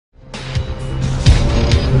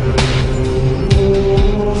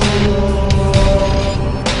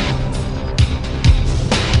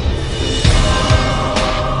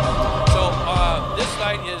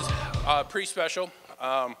special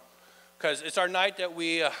because it's our night that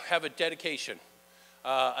we have a dedication,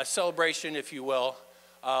 a celebration, if you will,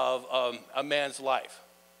 of a man's life.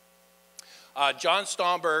 John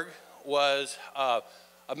Stomberg was a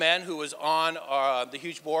man who was on the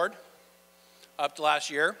H.U.G.E board up to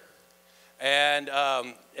last year, and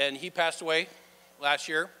he passed away last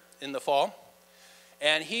year in the fall.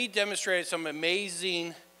 And he demonstrated some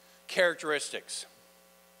amazing characteristics.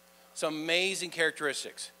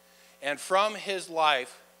 And from his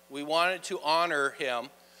life, we wanted to honor him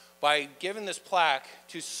by giving this plaque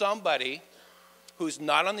to somebody who's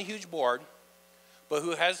not on the H.U.G.E board, but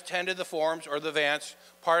who has attended the forums or the events,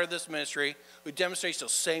 part of this ministry, who demonstrates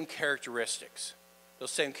those same characteristics.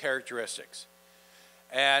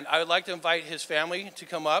 And I would like to invite his family to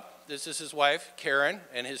come up. This is his wife, Karen,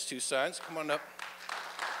 and his two sons. Come on up.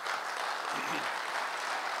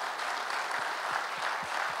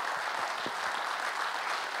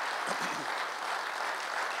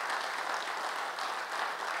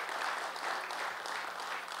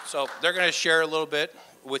 So they're going to share a little bit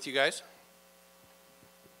with you guys.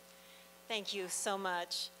 Thank you so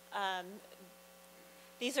much.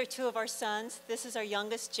 These are two of our sons. This is our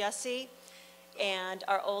youngest, Jesse, and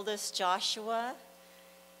our oldest, Joshua.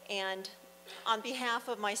 And on behalf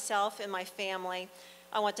of myself and my family,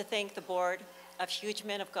 I want to thank the board of H.U.G.E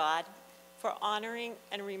Men of God for honoring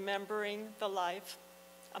and remembering the life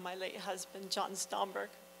of my late husband, John Stomberg.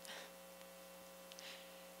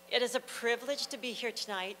 It is a privilege to be here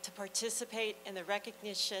tonight to participate in the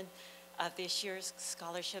recognition of this year's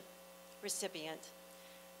scholarship recipient.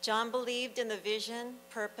 John believed in the vision,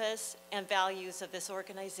 purpose, and values of this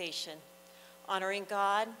organization, honoring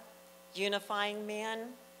God, unifying men,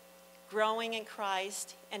 growing in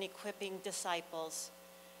Christ, and equipping disciples.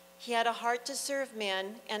 He had a heart to serve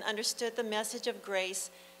men and understood the message of grace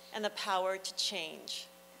and the power to change.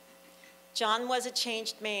 John was a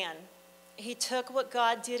changed man. He took what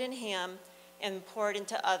God did in him and poured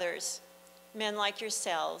into others, men like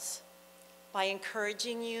yourselves, by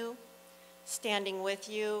encouraging you, standing with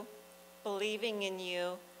you, believing in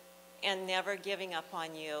you, and never giving up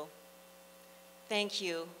on you. Thank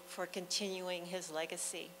you for continuing his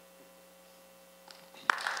legacy.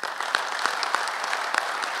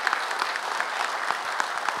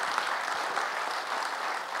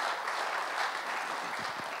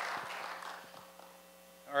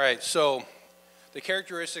 All right, so the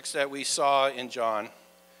characteristics that we saw in John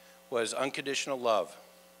was unconditional love,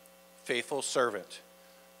 faithful servant,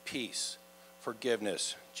 peace,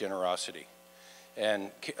 forgiveness, generosity.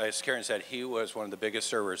 And as Karen said, he was one of the biggest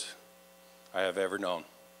servers I have ever known.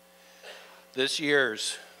 This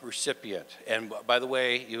year's recipient, and by the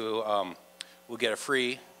way, you will get a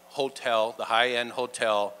free hotel, the high-end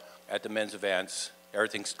hotel at the men's events.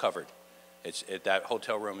 Everything's covered. That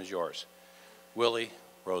hotel room is yours. Willie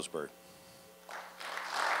Rosebird.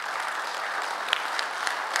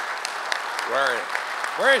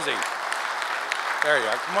 Where is he? There you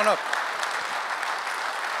are. Come on up.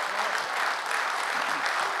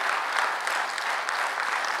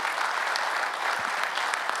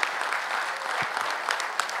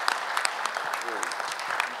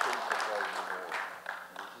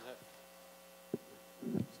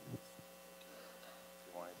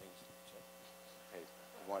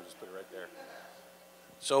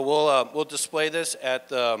 So we'll display this at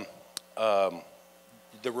the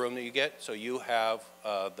room that you get. So you have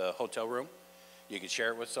the hotel room. You can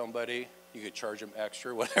share it with somebody. You could charge them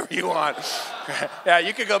extra, whatever you want. Yeah,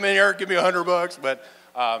 you could come in here, give me $100, but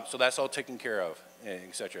so that's all taken care of,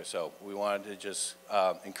 etc. So we wanted to just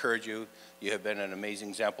encourage you. You have been an amazing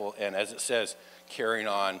example, and as it says, carrying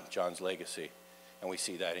on John's legacy, and we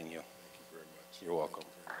see that in you. Thank you very much. You're welcome.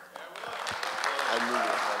 I knew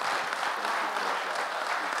it.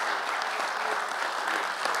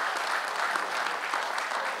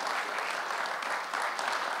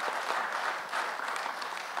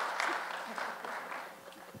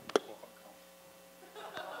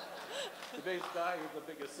 The biggest guy is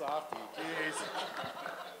the biggest softie. Jeez.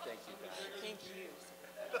 Thank you, guys. Thank you.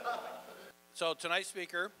 So tonight's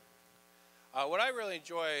speaker, what I really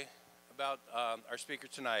enjoy about our speaker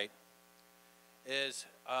tonight is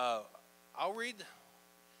I'll read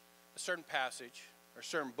a certain passage or a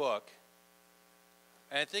certain book,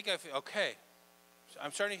 and I think okay,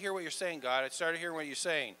 I'm starting to hear what you're saying, God. I started hearing what you're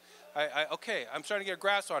saying. Okay, I'm starting to get a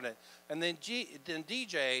grasp on it. And then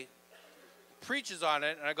DJ preaches on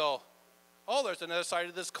it, and I go, oh, there's another side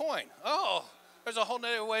of this coin. Oh, there's a whole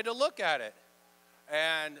other way to look at it.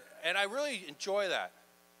 And I really enjoy that.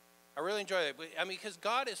 I really enjoy it. I mean, because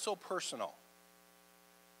God is so personal.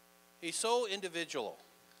 He's so individual.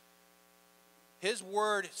 his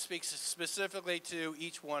word speaks specifically to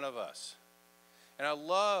each one of us. And I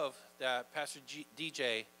love that Pastor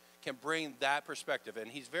DJ can bring that perspective. And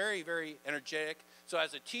he's very, very energetic. So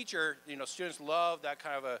as a teacher, you know, students love that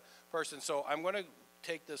kind of a person. So I'm going to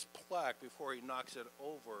take this plaque before he knocks it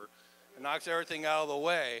over and knocks everything out of the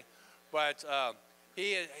way. But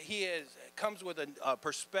he comes with a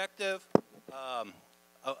perspective, a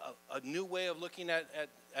new way of looking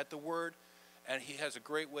at the word, and he has a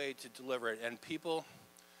great way to deliver it. And people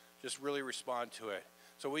just really respond to it.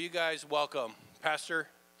 So will you guys welcome Pastor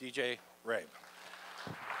DJ Rabe.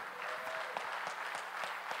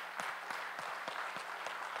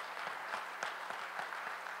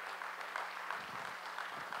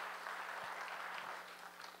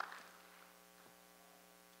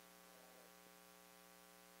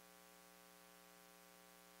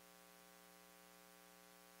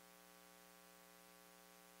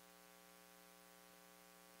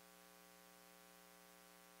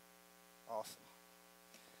 Awesome.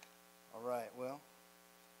 All right, well,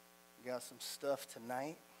 we got some stuff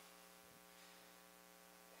tonight.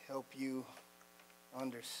 Help you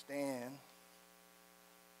understand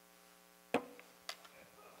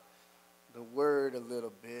the word a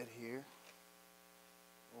little bit here.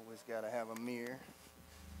 Always got to have a mirror.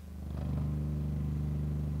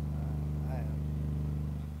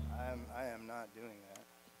 I am not doing that.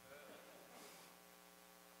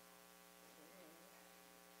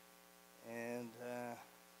 And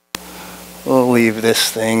we'll leave that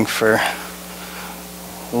thing for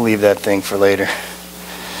later.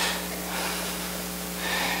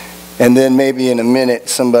 And then maybe in a minute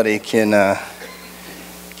somebody can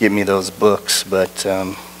give me those books, but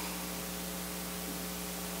man,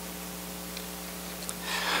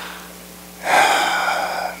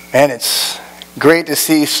 it's great to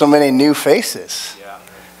see so many new faces.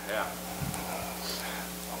 Yeah.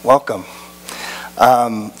 Welcome.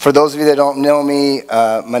 For those of you that don't know me,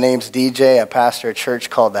 my name's DJ. I pastor a church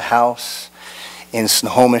called The House in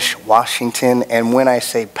Snohomish, Washington. And when I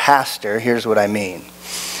say pastor, here's what I mean.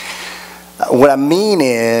 What I mean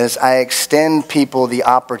is I extend people the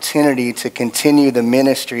opportunity to continue the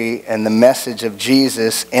ministry and the message of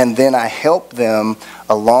Jesus, and then I help them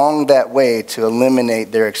along that way to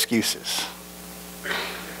eliminate their excuses.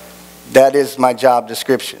 That is my job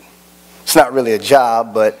description. It's not really a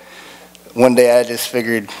job, but one day I just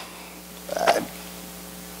figured I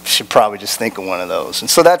should probably just think of one of those. And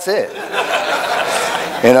so that's it.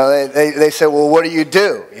 You know, they say, well, what do you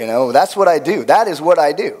do? You know, that's what I do. That is what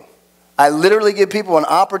I do. I literally give people an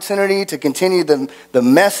opportunity to continue the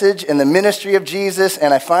message and the ministry of Jesus,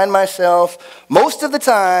 and I find myself most of the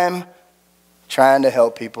time trying to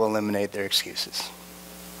help people eliminate their excuses.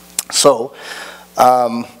 So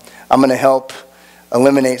I'm going to help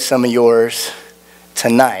eliminate some of yours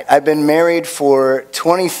tonight. I've been married for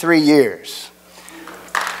 23 years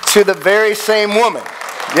to the very same woman.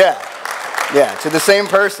 Yeah, to the same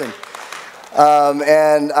person.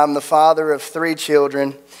 And I'm the father of 3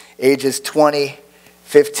 children, ages 20,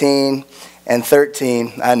 15, and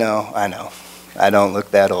 13. I know. I don't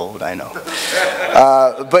look that old, I know.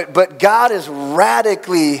 But God has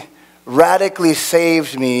radically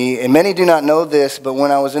saved me, and many do not know this, but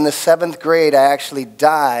when I was in the 7th grade, I actually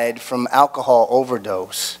died from alcohol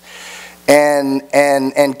overdose and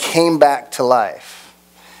came back to life.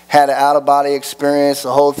 Had an out-of-body experience,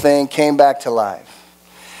 the whole thing, came back to life.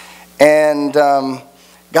 And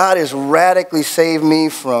God has radically saved me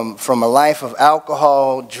from a life of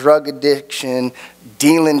alcohol, drug addiction,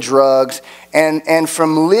 dealing drugs, and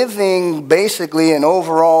from living basically an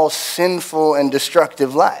overall sinful and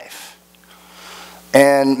destructive life.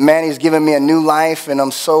 And man, he's given me a new life, and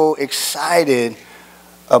I'm so excited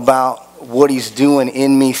about what he's doing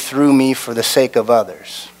in me, through me, for the sake of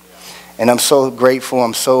others. And I'm so grateful,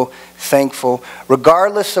 I'm so thankful.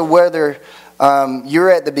 Regardless of whether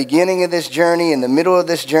you're at the beginning of this journey, in the middle of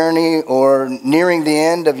this journey, or nearing the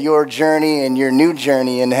end of your journey and your new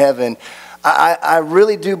journey in heaven, I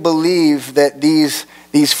really do believe that these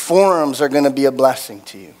forums are going to be a blessing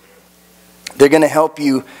to you. They're going to help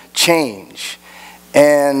you change.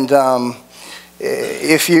 And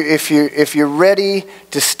if you're ready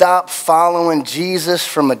to stop following Jesus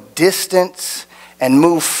from a distance and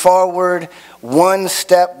move forward one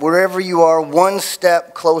step, wherever you are, one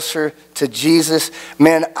step closer to Jesus,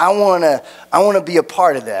 man, I want to be a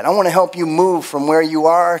part of that. I want to help you move from where you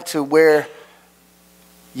are to where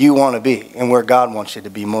you want to be, and where God wants you to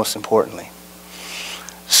be, most importantly.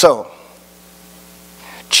 So,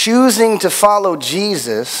 choosing to follow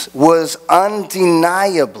Jesus was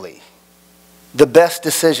undeniably the best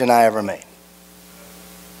decision I ever made.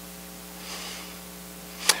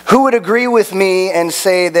 Who would agree with me and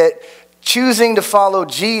say that choosing to follow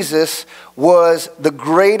Jesus was the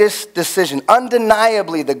greatest decision,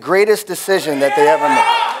 undeniably the greatest decision that they ever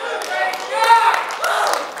made?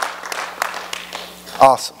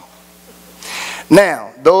 Awesome.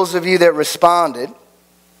 Now, those of you that responded,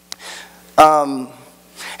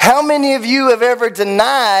 how many of you have ever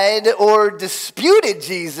denied or disputed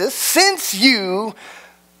Jesus since you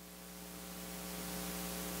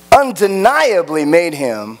undeniably made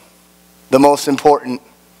him the most important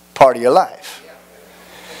part of your life?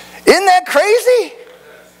 Isn't that crazy?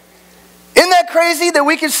 Isn't that crazy that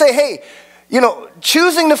we can say, hey,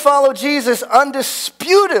 choosing to follow Jesus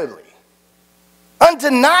undisputedly,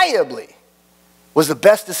 undeniably was the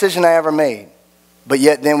best decision I ever made. But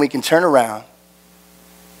yet then we can turn around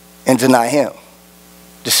and deny him,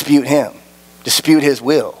 dispute his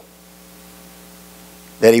will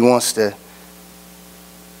that he wants to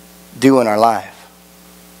do in our life.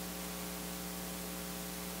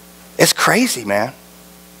 It's crazy, man.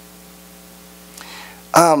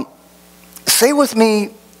 Say with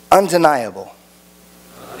me, undeniable.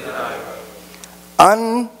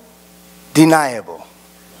 Undeniable. Undeniable.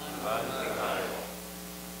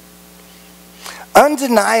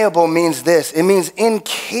 Undeniable means this. It means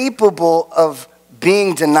incapable of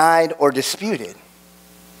being denied or disputed.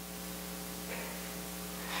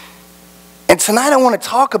 And tonight I want to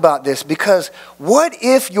talk about this because what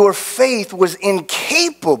if your faith was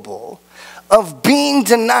incapable of being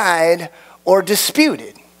denied or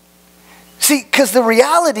disputed? See, because the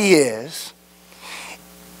reality is,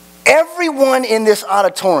 everyone in this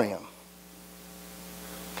auditorium,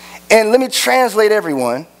 and let me translate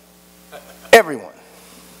everyone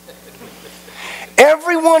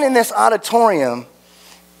in this auditorium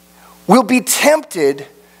will be tempted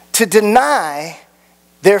to deny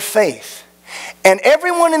their faith. And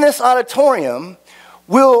everyone in this auditorium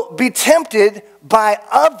will be tempted by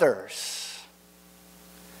others.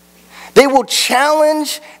 They will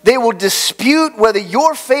challenge, they will dispute whether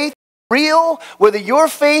your faith is real, whether your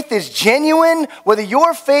faith is genuine, whether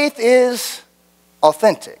your faith is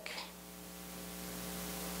authentic.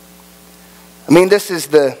 I mean, this is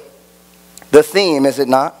the theme, is it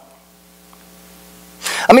not?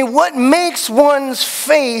 I mean, what makes one's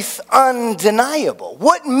faith undeniable?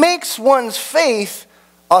 What makes one's faith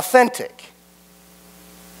authentic?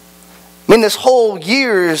 I mean, this whole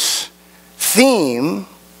year's theme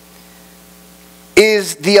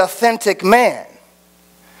is the authentic man.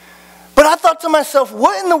 But I thought to myself,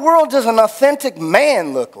 what in the world does an authentic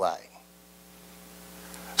man look like?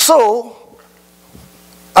 So,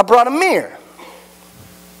 I brought a mirror.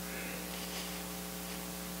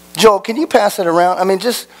 Joe, can you pass it around? I mean,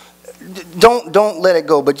 just don't let it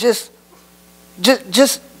go, but just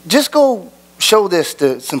go show this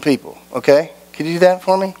to some people, okay? Can you do that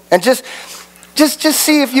for me? And just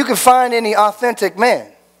see if you can find any authentic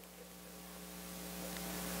man.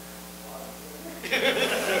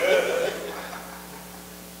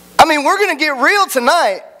 I mean, we're going to get real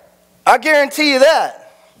tonight. I guarantee you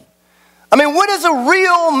that. I mean, what is a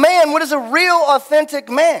real man? What is a real authentic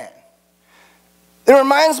man? It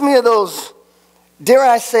reminds me of those, dare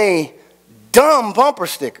I say, dumb bumper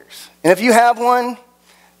stickers. And if you have one,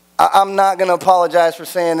 I'm not going to apologize for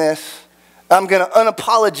saying this. I'm going to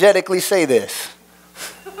unapologetically say this.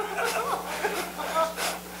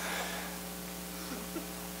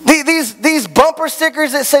 These bumper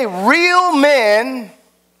stickers that say, real men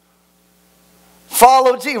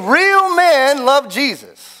follow Jesus. Real men love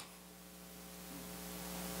Jesus.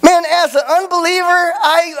 Man, as an unbeliever,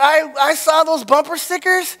 I saw those bumper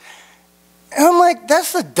stickers, and I'm like,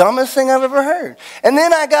 that's the dumbest thing I've ever heard. And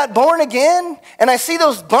then I got born again, and I see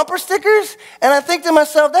those bumper stickers, and I think to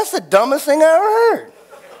myself, that's the dumbest thing I ever heard.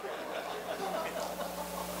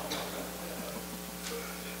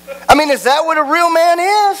 I mean, is that what a real man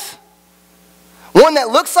is? One that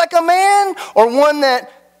looks like a man, or one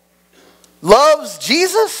that loves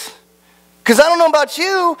Jesus? Because I don't know about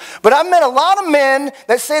you, but I've met a lot of men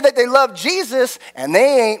that say that they love Jesus, and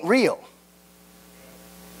they ain't real.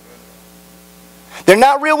 They're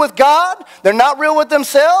not real with God, they're not real with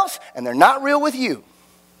themselves, and they're not real with you.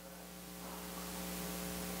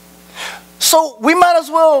 So we might as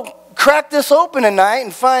well crack this open tonight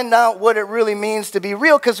and find out what it really means to be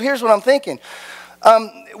real, because here's what I'm thinking.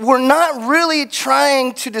 We're not really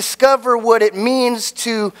trying to discover what it means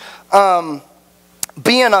to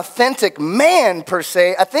be an authentic man per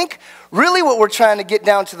se. I think really what we're trying to get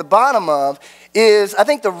down to the bottom of is, I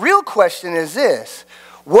think the real question is this: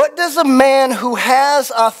 what does a man who has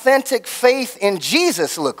authentic faith in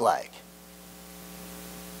Jesus look like?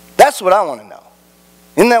 That's what I want to know.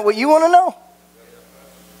 Isn't that what you want to know?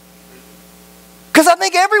 Because I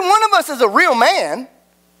think every one of us is a real man.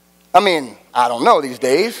 I mean, I don't know these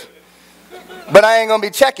days, but I ain't going to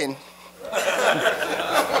be checking.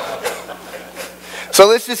 So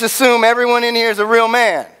let's just assume everyone in here is a real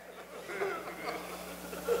man.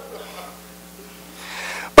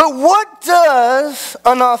 But what does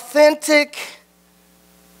an authentic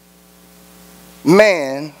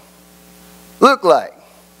man look like?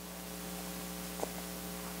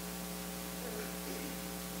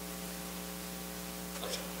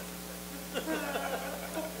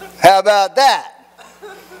 How about that?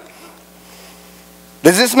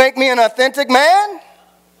 Does this make me an authentic man?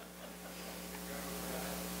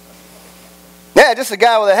 Yeah, just a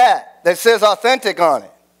guy with a hat that says authentic on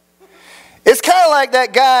it. It's kind of like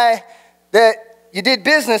that guy that you did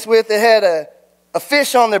business with that had a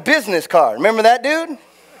fish on their business card. Remember that dude?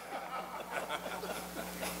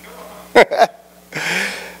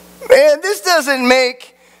 Man, this doesn't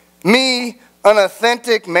make me an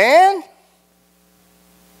authentic man.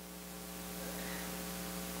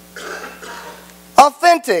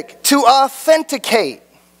 Authentic, to authenticate.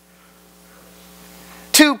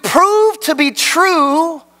 To prove to be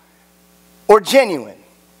true or genuine.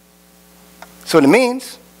 That's what it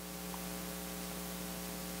means.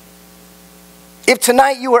 If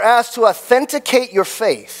tonight you were asked to authenticate your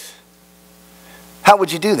faith, how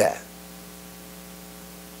would you do that?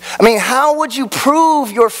 I mean, how would you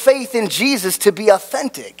prove your faith in Jesus to be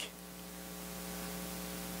authentic?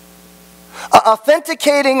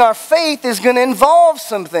 Authenticating our faith is going to involve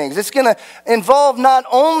some things. It's going to involve not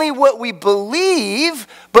only what we believe,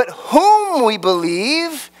 but whom we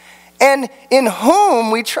believe and in whom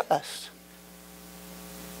we trust.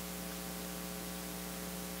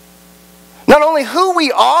 Not only who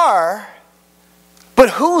we are, but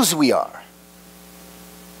whose we are.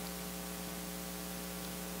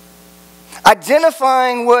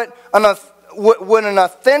 Identifying what an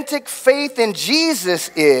authentic faith in Jesus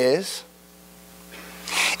is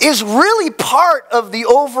really part of the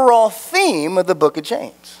overall theme of the book of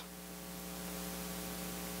James.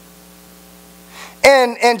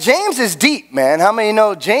 And James is deep, man. How many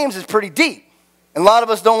know James is pretty deep? And a lot of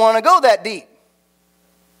us don't want to go that deep.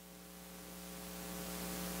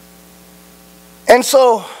 And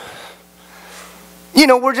so,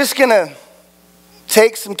 we're just going to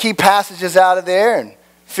take some key passages out of there and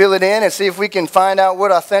fill it in and see if we can find out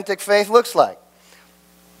what authentic faith looks like.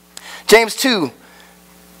 James 2,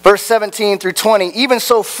 verse 17 through 20. Even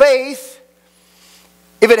so, faith,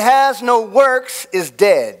 if it has no works, is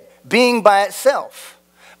dead, being by itself.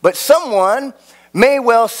 But someone may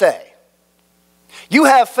well say, you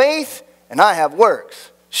have faith and I have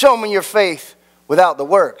works. Show me your faith without the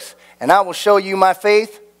works, and I will show you my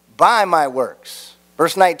faith by my works.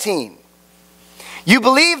 Verse 19. You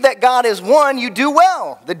believe that God is one, you do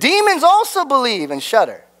well. The demons also believe and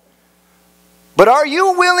shudder. But are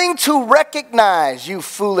you willing to recognize, you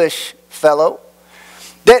foolish fellow,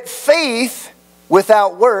 that faith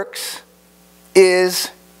without works is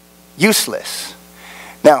useless?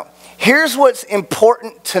 Now, here's what's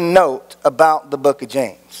important to note about the book of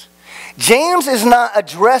James. James is not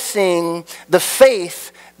addressing the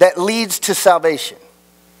faith that leads to salvation.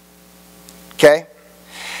 Okay?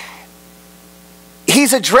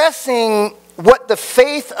 He's addressing what the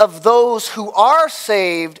faith of those who are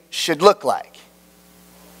saved should look like.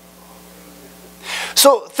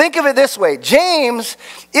 So think of it this way. James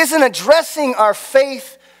isn't addressing our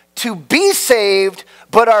faith to be saved,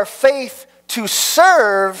 but our faith to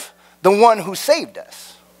serve the one who saved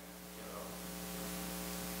us.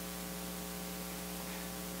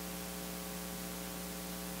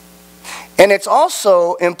 And it's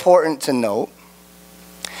also important to note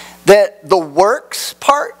that the works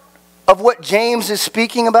part of what James is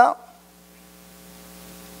speaking about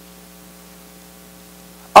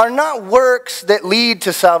are not works that lead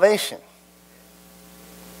to salvation,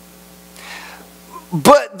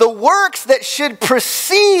 but the works that should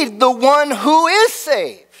precede the one who is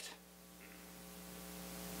saved.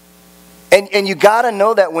 And you got to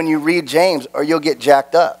know that when you read James, or you'll get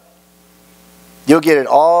jacked up. You'll get it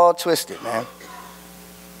all twisted, man.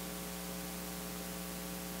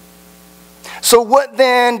 So what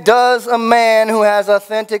then does a man who has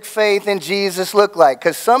authentic faith in Jesus look like?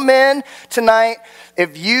 Because some men tonight,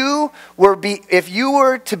 if you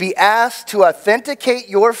were to be asked to authenticate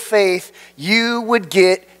your faith, you would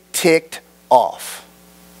get ticked off.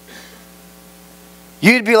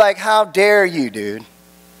 You'd be like, how dare you, dude?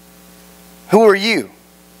 Who are you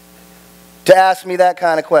to ask me that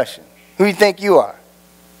kind of question? Who do you think you are?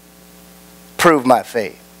 Prove my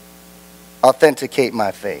faith. Authenticate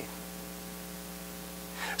my faith.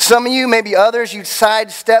 Some of you, maybe others, you'd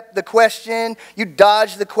sidestep the question, you'd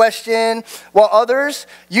dodge the question, while others,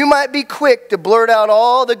 you might be quick to blurt out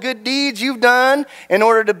all the good deeds you've done in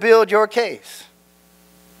order to build your case.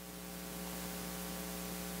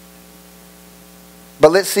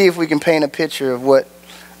 But let's see if we can paint a picture of what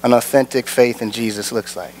an authentic faith in Jesus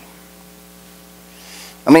looks like.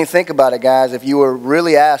 I mean, think about it, guys. If you were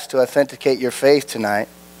really asked to authenticate your faith tonight,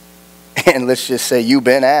 and let's just say you've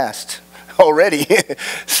been asked already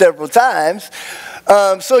several times,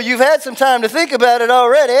 so you've had some time to think about it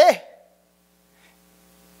already,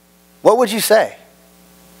 what would you say?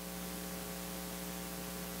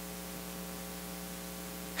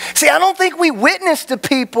 See, I don't think we witness to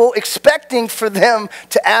people expecting for them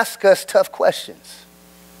to ask us tough questions.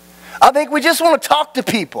 I think we just want to talk to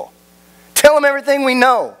people, tell them everything we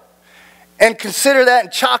know, and consider that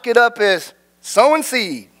and chalk it up as sowing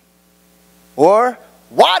seed or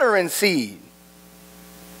watering seed.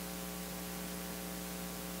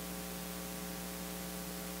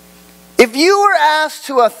 If you were asked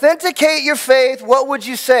to authenticate your faith, what would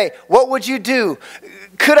you say? What would you do?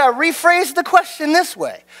 Could I rephrase the question this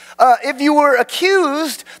way? If you were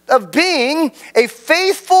accused of being a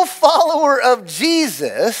faithful follower of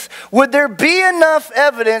Jesus, would there be enough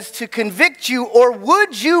evidence to convict you, or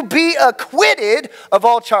would you be acquitted of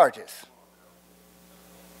all charges?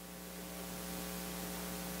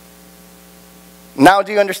 Now,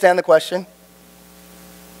 do you understand the question?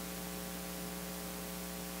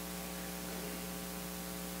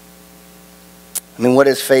 I mean, what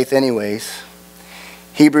is faith anyways?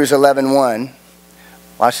 Hebrews 11:1,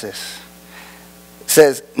 watch this. It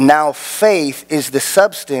says, now faith is the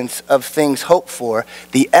substance of things hoped for,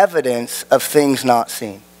 the evidence of things not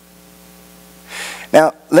seen.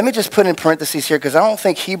 Now, let me just put in parentheses here, because I don't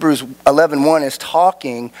think Hebrews 11:1 is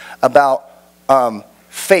talking about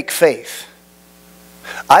fake faith.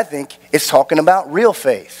 I think it's talking about real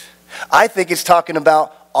faith. I think it's talking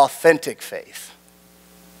about authentic faith.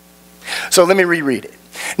 So let me reread it.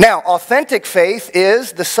 Now, authentic faith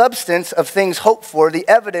is the substance of things hoped for, the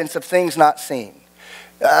evidence of things not seen.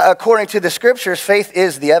 According to the scriptures, faith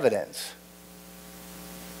is the evidence,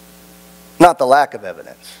 not the lack of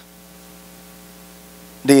evidence.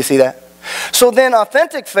 Do you see that? So then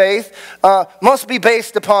authentic faith must be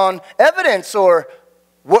based upon evidence, or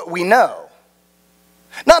what we know,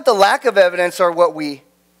 not the lack of evidence or what we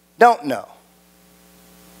don't know.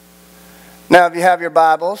 Now, if you have your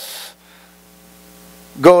Bibles,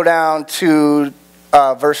 go down to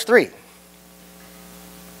verse 3.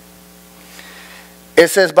 It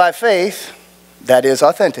says, by faith, that is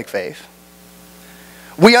authentic faith,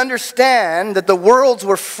 we understand that the worlds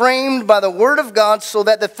were framed by the word of God, so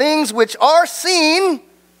that the things which are seen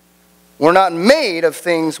were not made of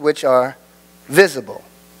things which are visible.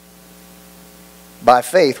 By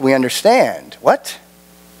faith, we understand. What?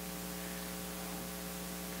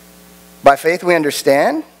 By faith, we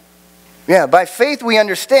understand? Yeah, by faith, we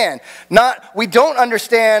understand. Not, we don't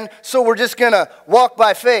understand, so we're just going to walk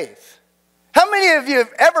by faith. How many of you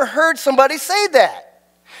have ever heard somebody say that?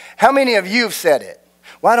 How many of you have said it?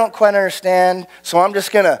 Well, I don't quite understand, so I'm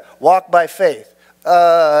just going to walk by faith.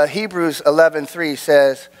 Hebrews 11:3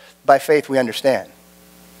 says, by faith, we understand.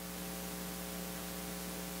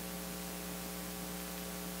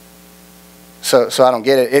 So I don't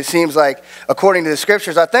get it. It seems like, according to the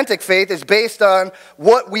scriptures, authentic faith is based on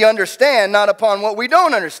what we understand, not upon what we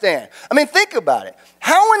don't understand. I mean, think about it.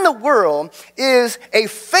 How in the world is a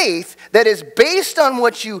faith that is based on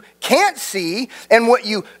what you can't see and what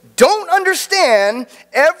you don't understand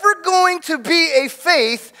ever going to be a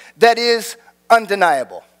faith that is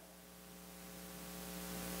undeniable?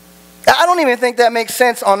 I don't even think that makes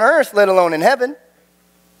sense on earth, let alone in heaven.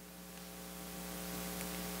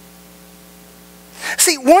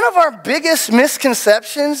 See, one of our biggest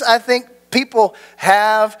misconceptions I think people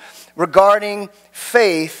have regarding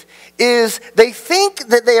faith is they think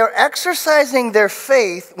that they are exercising their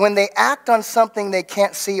faith when they act on something they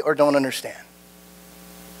can't see or don't understand.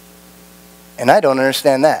 And I don't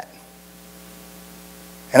understand that.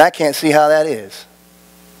 And I can't see how that is.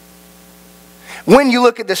 When you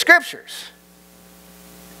look at the scriptures,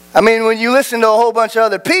 I mean, when you listen to a whole bunch of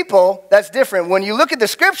other people, that's different. When you look at the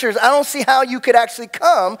scriptures, I don't see how you could actually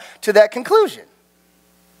come to that conclusion.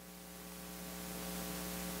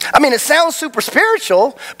 I mean, it sounds super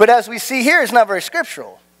spiritual, but as we see here, it's not very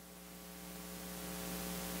scriptural.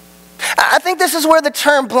 I think this is where the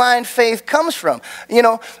term blind faith comes from. You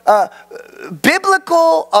know,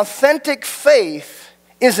 biblical, authentic faith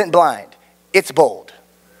isn't blind. It's bold.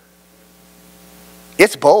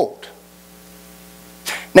 It's bold.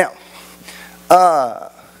 Now,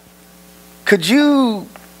 could you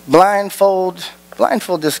blindfold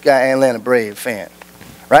this guy, Atlanta Brave fan.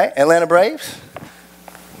 Right? Atlanta Braves?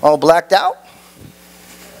 All blacked out?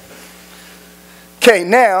 Okay,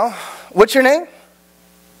 now, what's your name?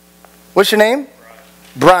 What's your name?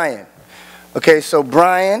 Brian. Okay, so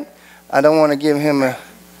Brian, I don't want to give him a...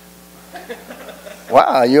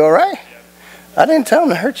 Wow, you all right? I didn't tell him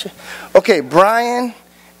to hurt you. Okay, Brian,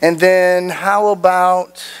 and then how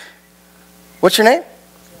about... What's your name?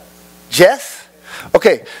 Jess?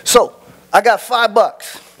 Okay, so I got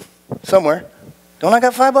 $5 somewhere. Don't I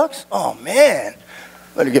got $5? Oh, man.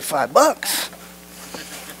 Better get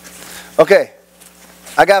 $5. Okay,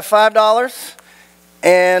 I got $5,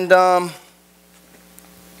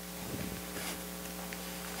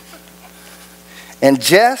 and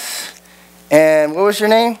Jess, and what was your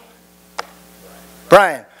name?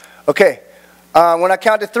 Brian. Okay, when I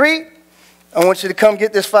count to 3, I want you to come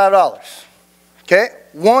get this $5. Okay,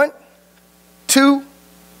 1, 2,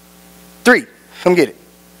 3. Come get it.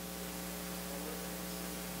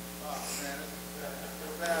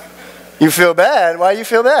 You feel bad? Why you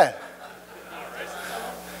feel bad?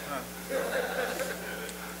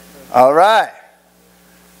 All right.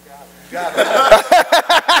 Hey,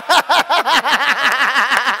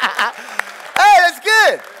 that's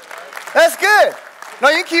good. That's good. No,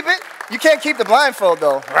 you can keep it. You can't keep the blindfold,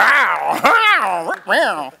 though.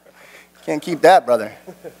 Can't keep that, brother.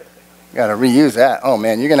 You got to reuse that. Oh,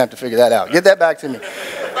 man, you're going to have to figure that out. Get that back to me.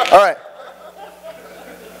 All right.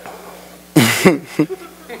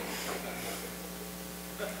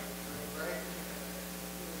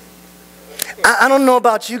 I don't know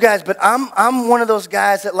about you guys, but I'm one of those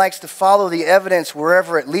guys that likes to follow the evidence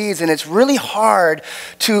wherever it leads, and it's really hard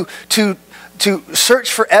to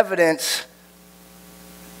search for evidence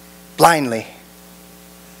blindly.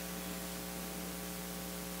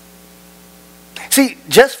 See,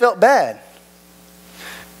 Jess felt bad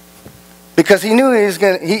because he knew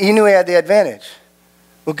he knew he had the advantage.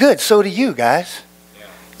 Well, good. So do you guys.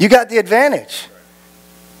 You got the advantage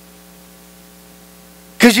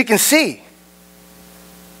because you can see.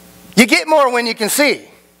 You get more when you can see.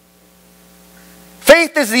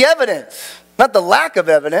 Faith is the evidence, not the lack of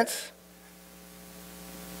evidence.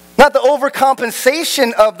 Not the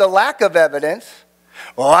overcompensation of the lack of evidence.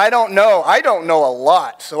 Well, I don't know. I don't know a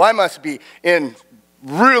lot, so I must be in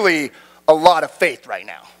really a lot of faith right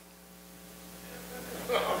now.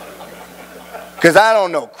 Because I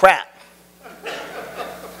don't know crap.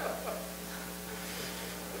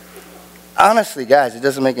 Honestly, guys, it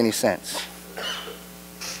doesn't make any sense.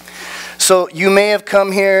 So you may have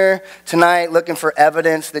come here tonight looking for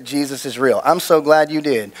evidence that Jesus is real. I'm so glad you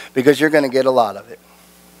did, because you're going to get a lot of it.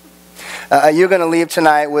 You're going to leave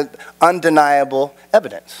tonight with undeniable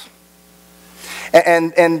evidence.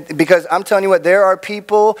 And because I'm telling you what, there are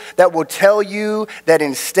people that will tell you that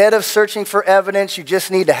instead of searching for evidence, you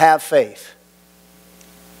just need to have faith.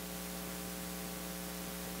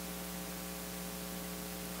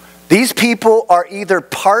 These people are either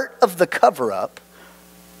part of the cover-up,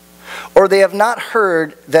 or they have not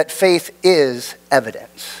heard that faith is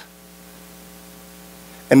evidence.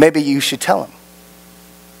 And maybe you should tell them.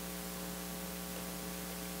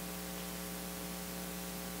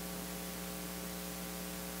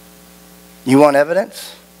 You want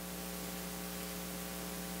evidence?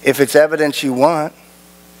 If it's evidence you want,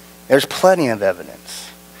 there's plenty of evidence.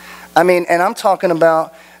 I mean, and I'm talking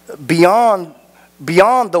about beyond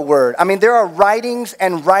the word. I mean, there are writings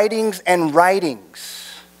and writings and writings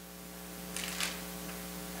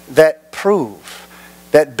that prove,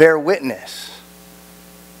 that bear witness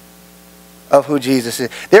of who Jesus is.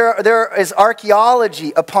 There is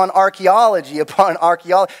archaeology upon archaeology upon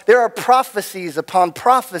archaeology. There are prophecies upon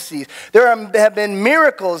prophecies. There have been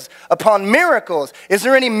miracles upon miracles. Is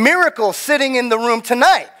there any miracle sitting in the room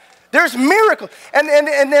tonight? There's miracles. And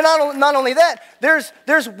then not only that,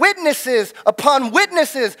 there's witnesses upon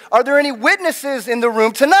witnesses. Are there any witnesses in the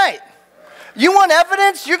room tonight? You want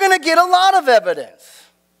evidence? You're going to get a lot of evidence.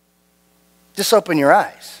 Just open your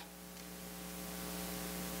eyes.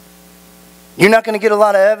 You're not going to get a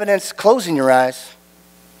lot of evidence closing your eyes.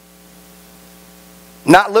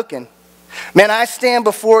 Not looking. Man, I stand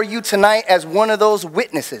before you tonight as one of those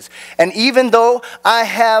witnesses. And even though I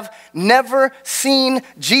have never seen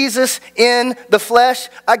Jesus in the flesh,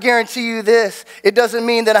 I guarantee you this, it doesn't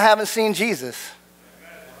mean that I haven't seen Jesus.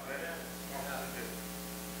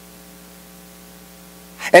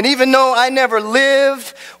 And even though I never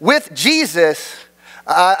lived with Jesus,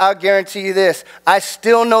 I'll guarantee you this, I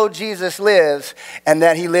still know Jesus lives and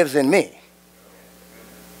that he lives in me.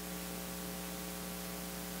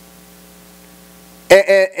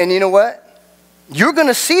 And you know what? You're going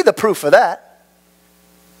to see the proof of that.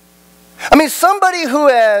 I mean, somebody who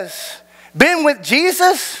has been with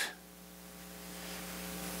Jesus,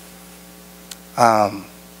 you're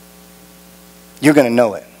going to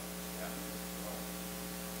know it.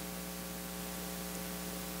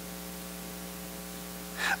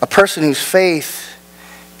 A person whose faith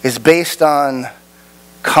is based on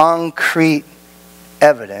concrete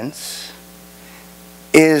evidence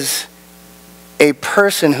is a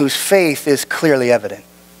person whose faith is clearly evident.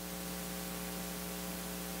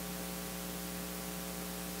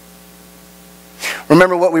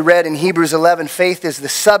 Remember what we read in Hebrews 11, faith is the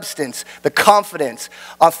substance, the confidence.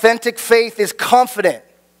 Authentic faith is confident.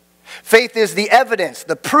 Faith is the evidence,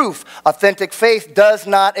 the proof. Authentic faith does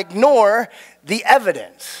not ignore the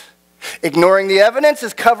evidence. Ignoring the evidence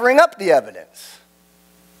is covering up the evidence.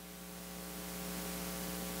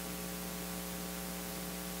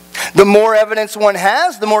 The more evidence one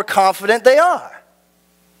has, the more confident they are.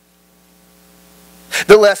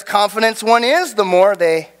 The less confidence one is, the more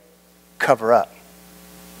they cover up.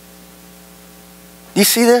 Do you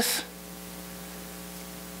see this?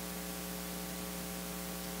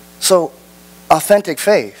 So, authentic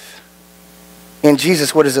faith in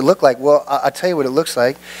Jesus, what does it look like? Well, I'll tell you what it looks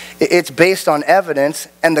like. It's based on evidence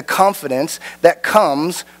and the confidence that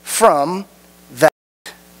comes from that.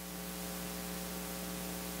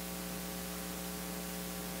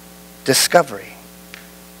 Discovery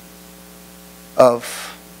of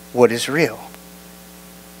what is real.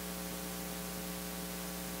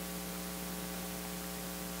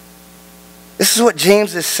 This is what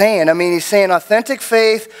James is saying. I mean, he's saying authentic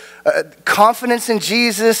faith, confidence in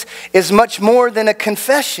Jesus is much more than a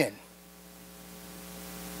confession.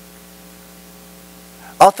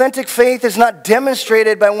 Authentic faith is not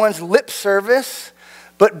demonstrated by one's lip service,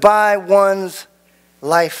 but by one's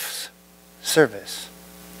life's service.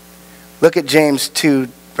 Look at James 2,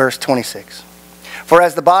 verse 26. For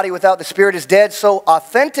as the body without the spirit is dead, so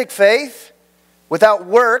authentic faith without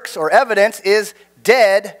works or evidence is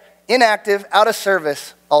dead, inactive, out of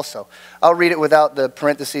service also. I'll read it without the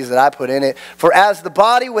parentheses that I put in it. For as the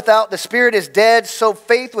body without the spirit is dead, so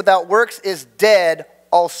faith without works is dead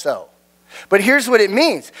also. But here's what it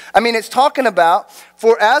means. I mean, it's talking about,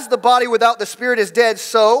 for as the body without the spirit is dead,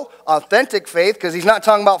 so authentic faith, because he's not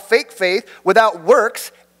talking about fake faith, without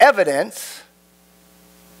works, evidence,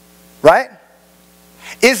 right,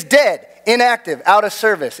 is dead, inactive, out of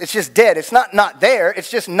service. It's just dead. It's not there. It's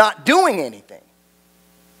just not doing anything.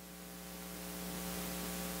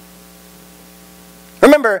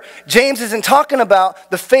 Remember, James isn't talking about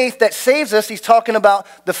the faith that saves us. He's talking about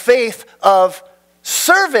the faith of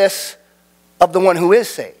service of the one who is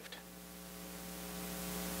saved.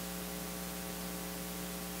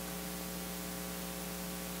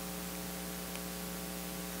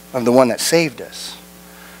 Of the one that saved us.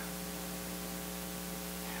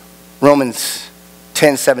 Romans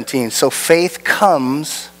 10:17. So faith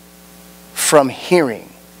comes from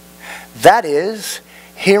hearing. That is,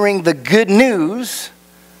 hearing the good news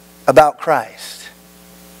about Christ.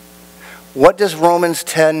 What does Romans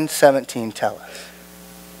 10:17 tell us?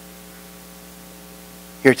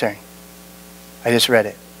 Your turn. I just read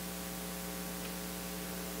it.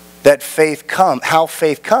 That faith comes, how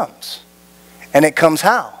faith comes. And it comes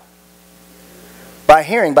how? By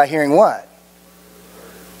hearing. By hearing what?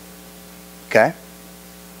 Okay.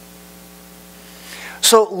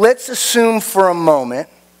 So let's assume for a moment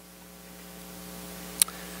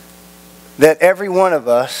that every one of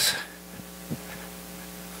us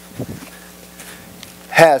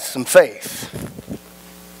has some faith.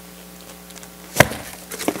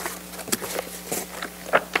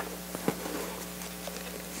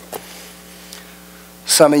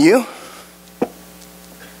 Some of you,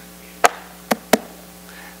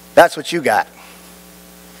 that's what you got.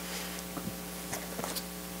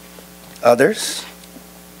 Others,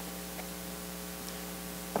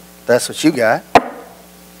 that's what you got.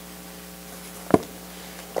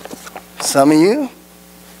 Some of you,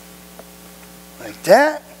 like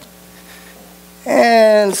that.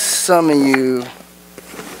 And some of you,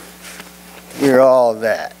 you're all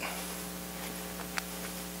that.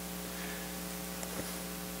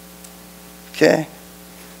 Okay?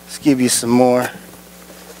 Let's give you some more.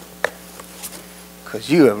 Because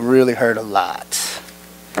you have really heard a lot.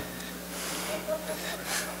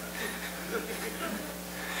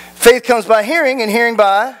 Faith comes by hearing, and hearing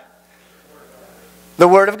by the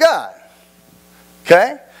Word of God.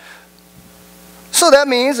 Okay? So that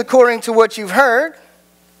means, according to what you've heard,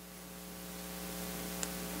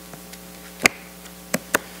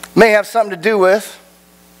 may have something to do with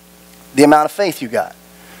the amount of faith you got.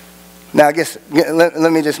 Now, I guess,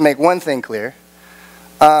 let me just make one thing clear.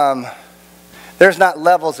 That There's not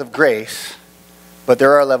levels of grace, but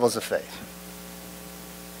there are levels of faith.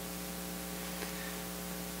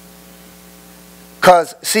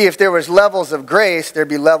 Because, see, if there was levels of grace, there'd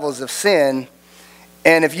be levels of sin.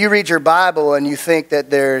 And if you read your Bible and you think that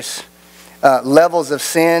there's levels of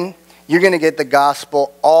sin, you're going to get the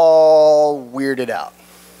gospel all weirded out.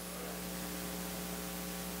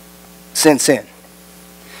 Sin, sin.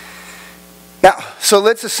 Now, so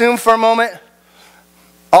let's assume for a moment,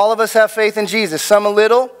 all of us have faith in Jesus. Some a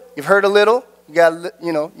little, you've heard a little. You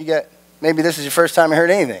got, maybe this is your first time you heard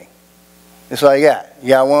anything. That's all you got. You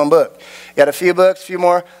got one book. You got a few books, a few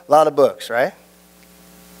more, a lot of books, right?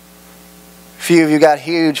 A few of you got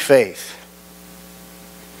huge faith.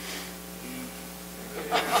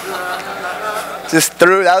 That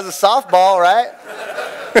was a softball, right?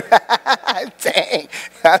 Dang.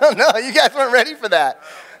 I don't know. You guys weren't ready for that.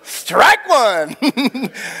 Strike one.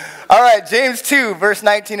 All right, James 2, verse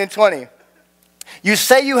 19 and 20. You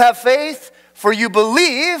say you have faith, for you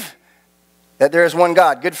believe that there is one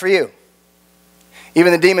God. Good for you.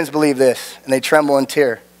 Even the demons believe this, and they tremble in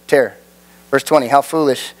terror. Verse 20, how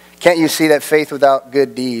foolish. Can't you see that faith without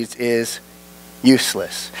good deeds is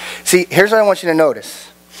useless? See, here's what I want you to notice.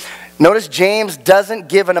 Notice James doesn't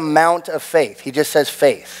give an amount of faith. He just says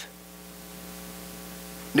faith.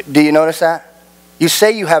 Do you notice that? You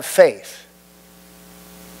say you have faith.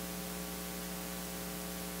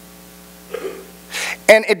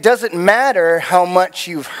 And it doesn't matter how much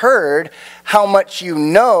you've heard, how much you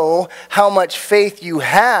know, how much faith you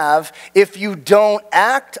have. If you don't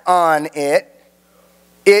act on it,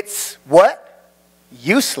 it's what?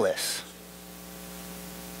 Useless.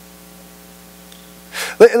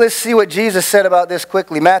 Let's see what Jesus said about this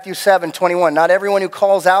quickly. Matthew 7:21. Not everyone who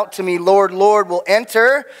calls out to me, Lord, Lord, will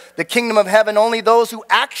enter the kingdom of heaven. Only those who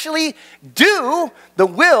actually do the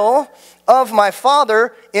will of my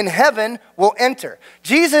Father in heaven will enter.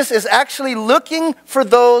 Jesus is actually looking for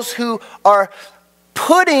those who are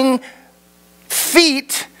putting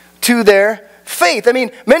feet to their faith. I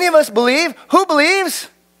mean, many of us believe. Who believes?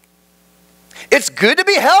 It's good to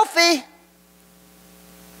be healthy.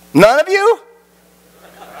 None of you?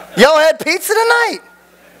 Y'all had pizza tonight.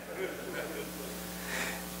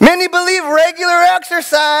 Many believe regular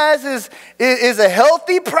exercise is a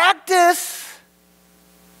healthy practice.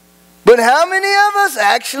 But how many of us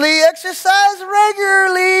actually exercise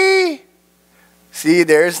regularly? See,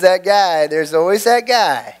 there's that guy. There's always that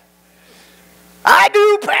guy. I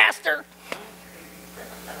do, Pastor.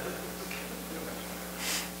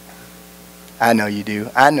 I know you do.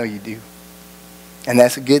 I know you do. And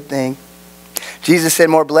that's a good thing. Jesus said,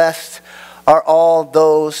 more blessed are all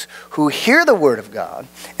those who hear the word of God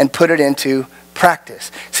and put it into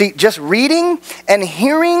practice. See, just reading and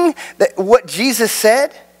hearing what Jesus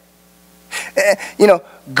said,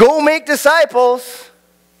 go make disciples,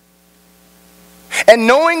 and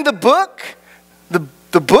knowing the book,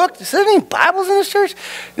 the book, is there any Bibles in this church?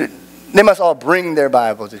 They must all bring their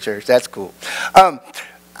Bibles to church. That's cool.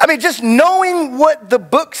 Just knowing what the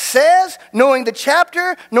book says, knowing the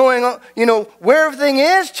chapter, knowing, where everything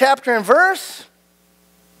is, chapter and verse.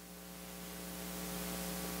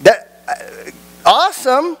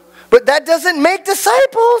 Awesome, but that doesn't make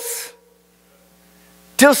disciples.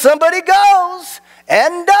 Till somebody goes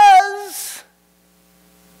and does.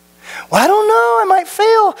 Well, I don't know, I might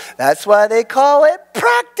fail. That's why they call it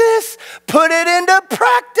practice. Put it into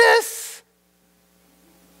practice.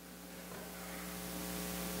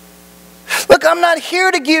 Look, I'm not here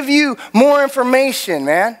to give you more information,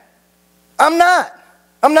 man. I'm not.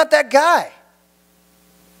 I'm not that guy.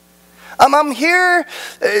 I'm here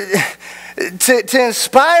to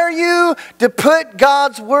inspire you to put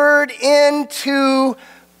God's word into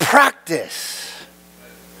practice.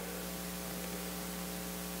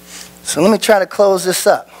 So let me try to close this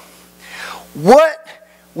up. What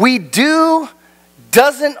we do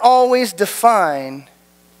doesn't always define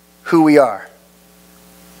who we are.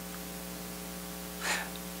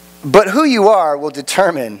 But who you are will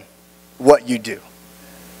determine what you do.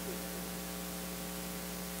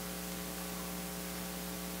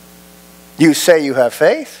 You say you have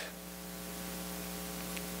faith.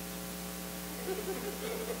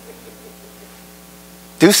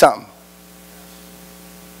 Do something.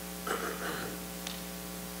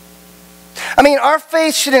 Our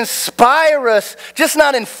faith should inspire us, just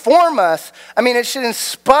not inform us. It should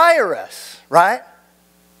inspire us, right?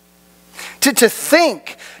 To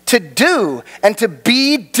think, to do, and to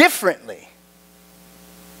be differently.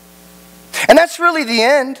 And that's really the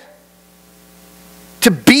end.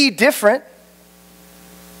 To be different.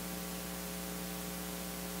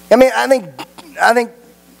 I think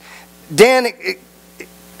Dan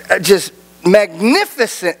just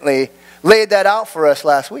magnificently laid that out for us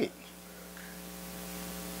last week.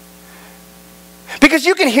 Because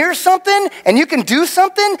you can hear something and you can do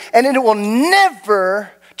something and it will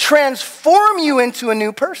never transform you into a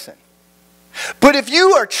new person. But if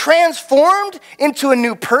you are transformed into a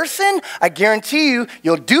new person, I guarantee you,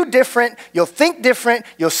 you'll do different, you'll think different,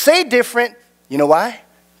 you'll say different. You know why?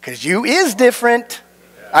 Because you is different.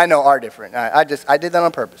 I know are different. I did that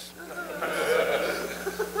on purpose.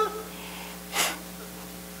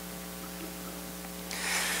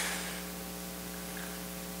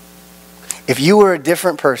 If you were a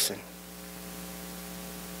different person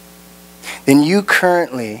than you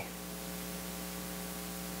currently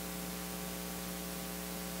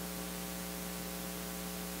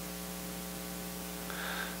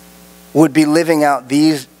would be living out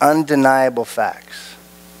these undeniable facts,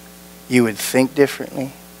 you would think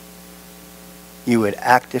differently, you would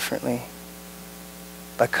act differently,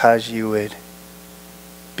 because you would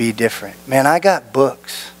be different. Man, I got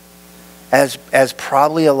books, as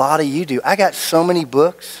probably a lot of you do. I got so many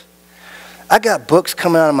books. I got books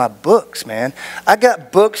coming out of my books, man. I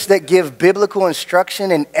got books that give biblical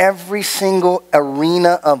instruction in every single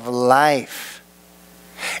arena of life.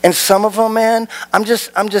 And some of them, man, I'm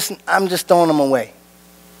just throwing them away.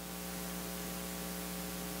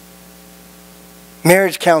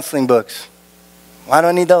 Marriage counseling books. Why do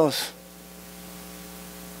I need those?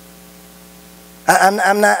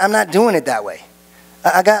 I'm not doing it that way.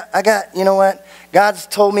 I got, you know what? God's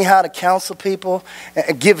told me how to counsel people,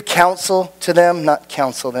 give counsel to them, not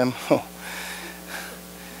counsel them.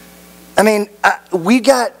 I mean, we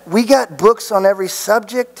got books on every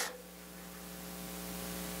subject.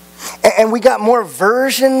 And we got more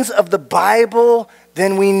versions of the Bible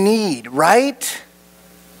than we need, right?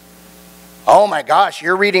 Oh my gosh,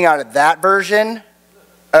 you're reading out of that version?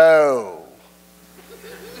 Oh.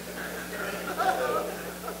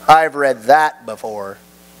 I've read that before.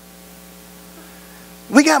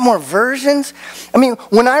 We got more versions. I mean,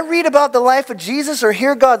 when I read about the life of Jesus or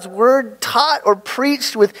hear God's word taught or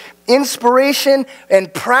preached with inspiration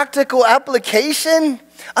and practical application,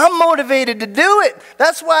 I'm motivated to do it.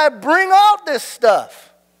 That's why I bring all this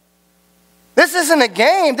stuff. This isn't a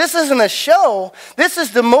game. This isn't a show. This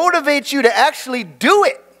is to motivate you to actually do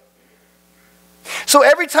it. So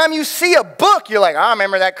every time you see a book, you're like, I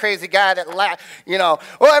remember that crazy guy that laughed, you know.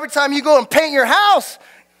 Well, every time you go and paint your house.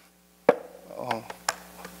 Oh,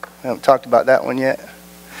 I haven't talked about that one yet.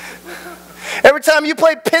 Every time you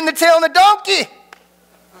play pin the tail on the donkey,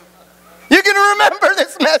 you're going to remember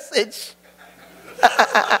this message.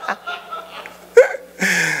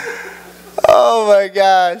 Oh my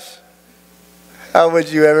gosh. How would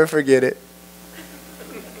you ever forget it?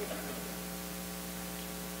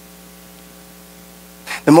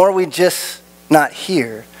 The more we just not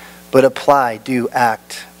hear, but apply, do,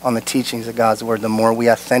 act on the teachings of God's word, the more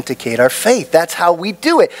we authenticate our faith. That's how we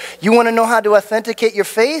do it. You want to know how to authenticate your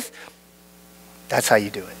faith? That's how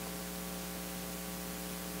you do it.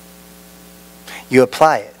 You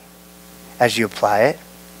apply it. As you apply it,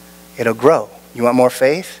 it'll grow. You want more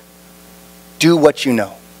faith? Do what you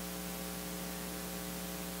know.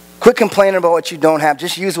 Quit complaining about what you don't have.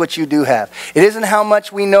 Just use what you do have. It isn't how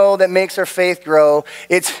much we know that makes our faith grow.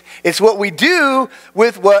 It's what we do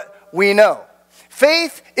with what we know.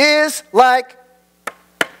 Faith is like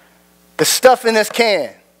the stuff in this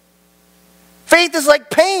can. Faith is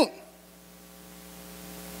like paint.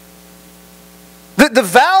 The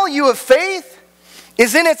value of faith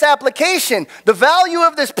is in its application. The value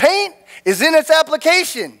of this paint is in its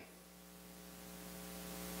application.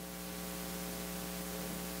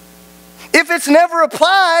 If it's never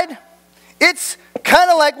applied, it's kind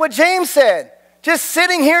of like what James said. Just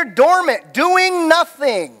sitting here dormant, doing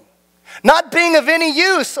nothing. Not being of any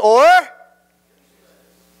use, or...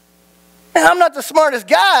 And I'm not the smartest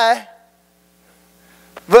guy,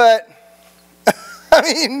 but... I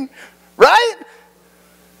mean, right?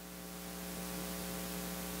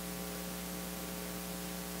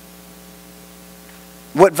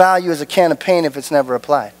 What value is a can of paint if it's never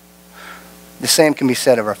applied? The same can be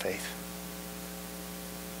said of our faith.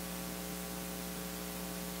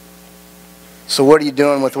 So what are you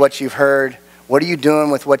doing with what you've heard? What are you doing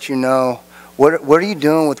with what you know? What are you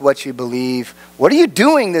doing with what you believe? What are you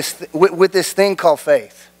doing with this thing called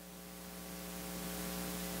faith?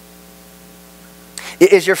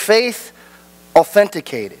 Is your faith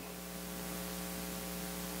authenticated?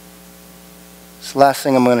 It's the last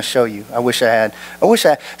thing I'm going to show you. I wish I had.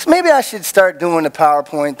 So maybe I should start doing the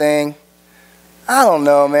PowerPoint thing. I don't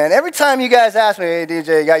know, man. Every time you guys ask me, hey,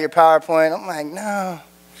 DJ, you got your PowerPoint? I'm like, no.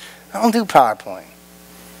 I don't do PowerPoint.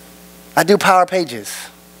 I do Power Pages.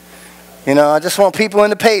 You know, I just want people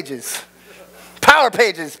in the pages. Power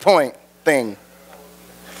pages point thing.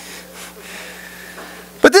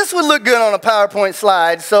 But this would look good on a PowerPoint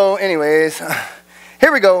slide. So anyways,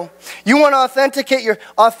 here we go. You want to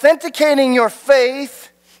authenticating your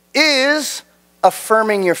faith is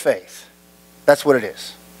affirming your faith. That's what it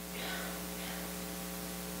is.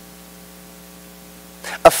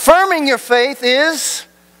 Affirming your faith is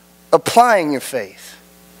applying your faith.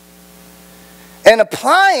 And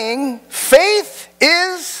applying faith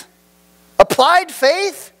is, applied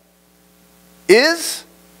faith is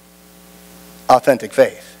authentic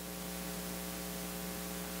faith.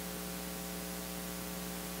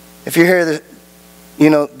 If you're here,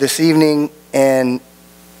 this evening and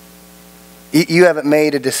you haven't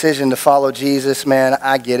made a decision to follow Jesus, man,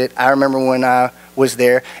 I get it. I remember when I was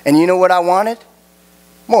there. And you know what I wanted?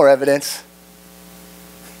 More evidence.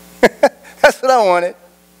 That's what I wanted.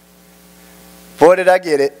 Boy, did I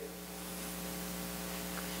get it.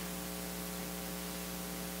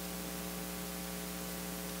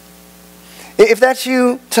 If that's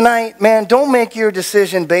you tonight, man, don't make your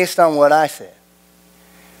decision based on what I said.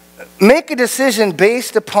 Make a decision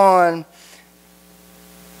based upon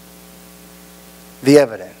the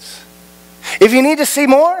evidence. If you need to see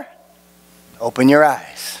more, open your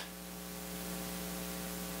eyes.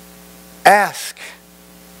 Ask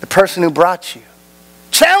the person who brought you.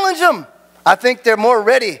 Challenge them. I think they're more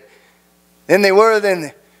ready than they were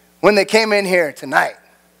when they came in here tonight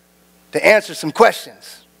to answer some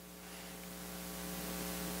questions.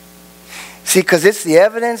 See, because it's the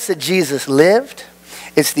evidence that Jesus lived.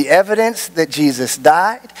 It's the evidence that Jesus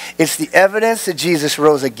died. It's the evidence that Jesus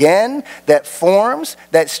rose again that forms,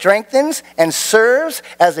 that strengthens, and serves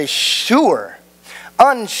as a sure,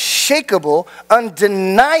 unshakable,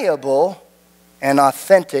 undeniable, and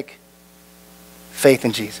authentic faith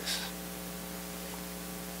in Jesus.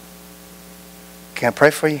 Can I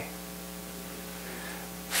pray for you?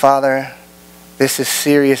 Father, this is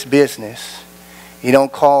serious business. You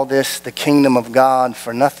don't call this the kingdom of God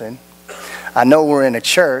for nothing. I know we're in a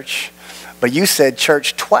church, but you said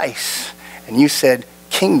church twice, and you said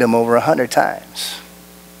kingdom over 100 times.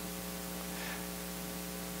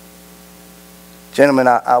 Gentlemen,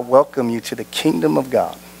 I welcome you to the kingdom of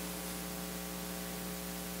God.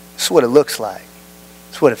 It's what it looks like.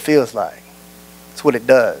 It's what it feels like. It's what it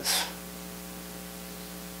does.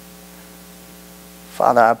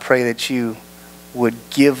 Father, I pray that you would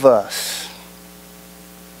give us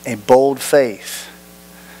a bold faith.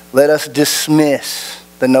 Let us dismiss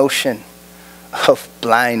the notion of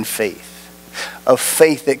blind faith, of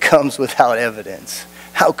faith that comes without evidence.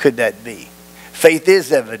 How could that be? Faith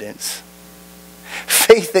is evidence.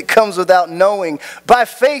 Faith that comes without knowing. By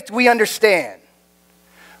faith we understand.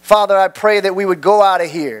 Father, I pray that we would go out of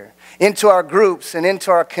here into our groups and into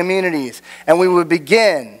our communities, and we would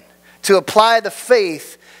begin to apply the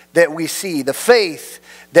faith that we see, the faith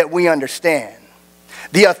that we understand.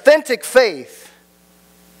 The authentic faith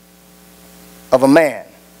of a man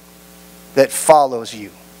that follows you.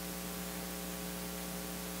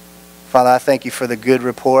 Father, I thank you for the good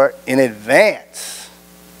report in advance.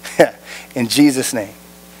 In Jesus' name,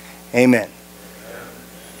 amen.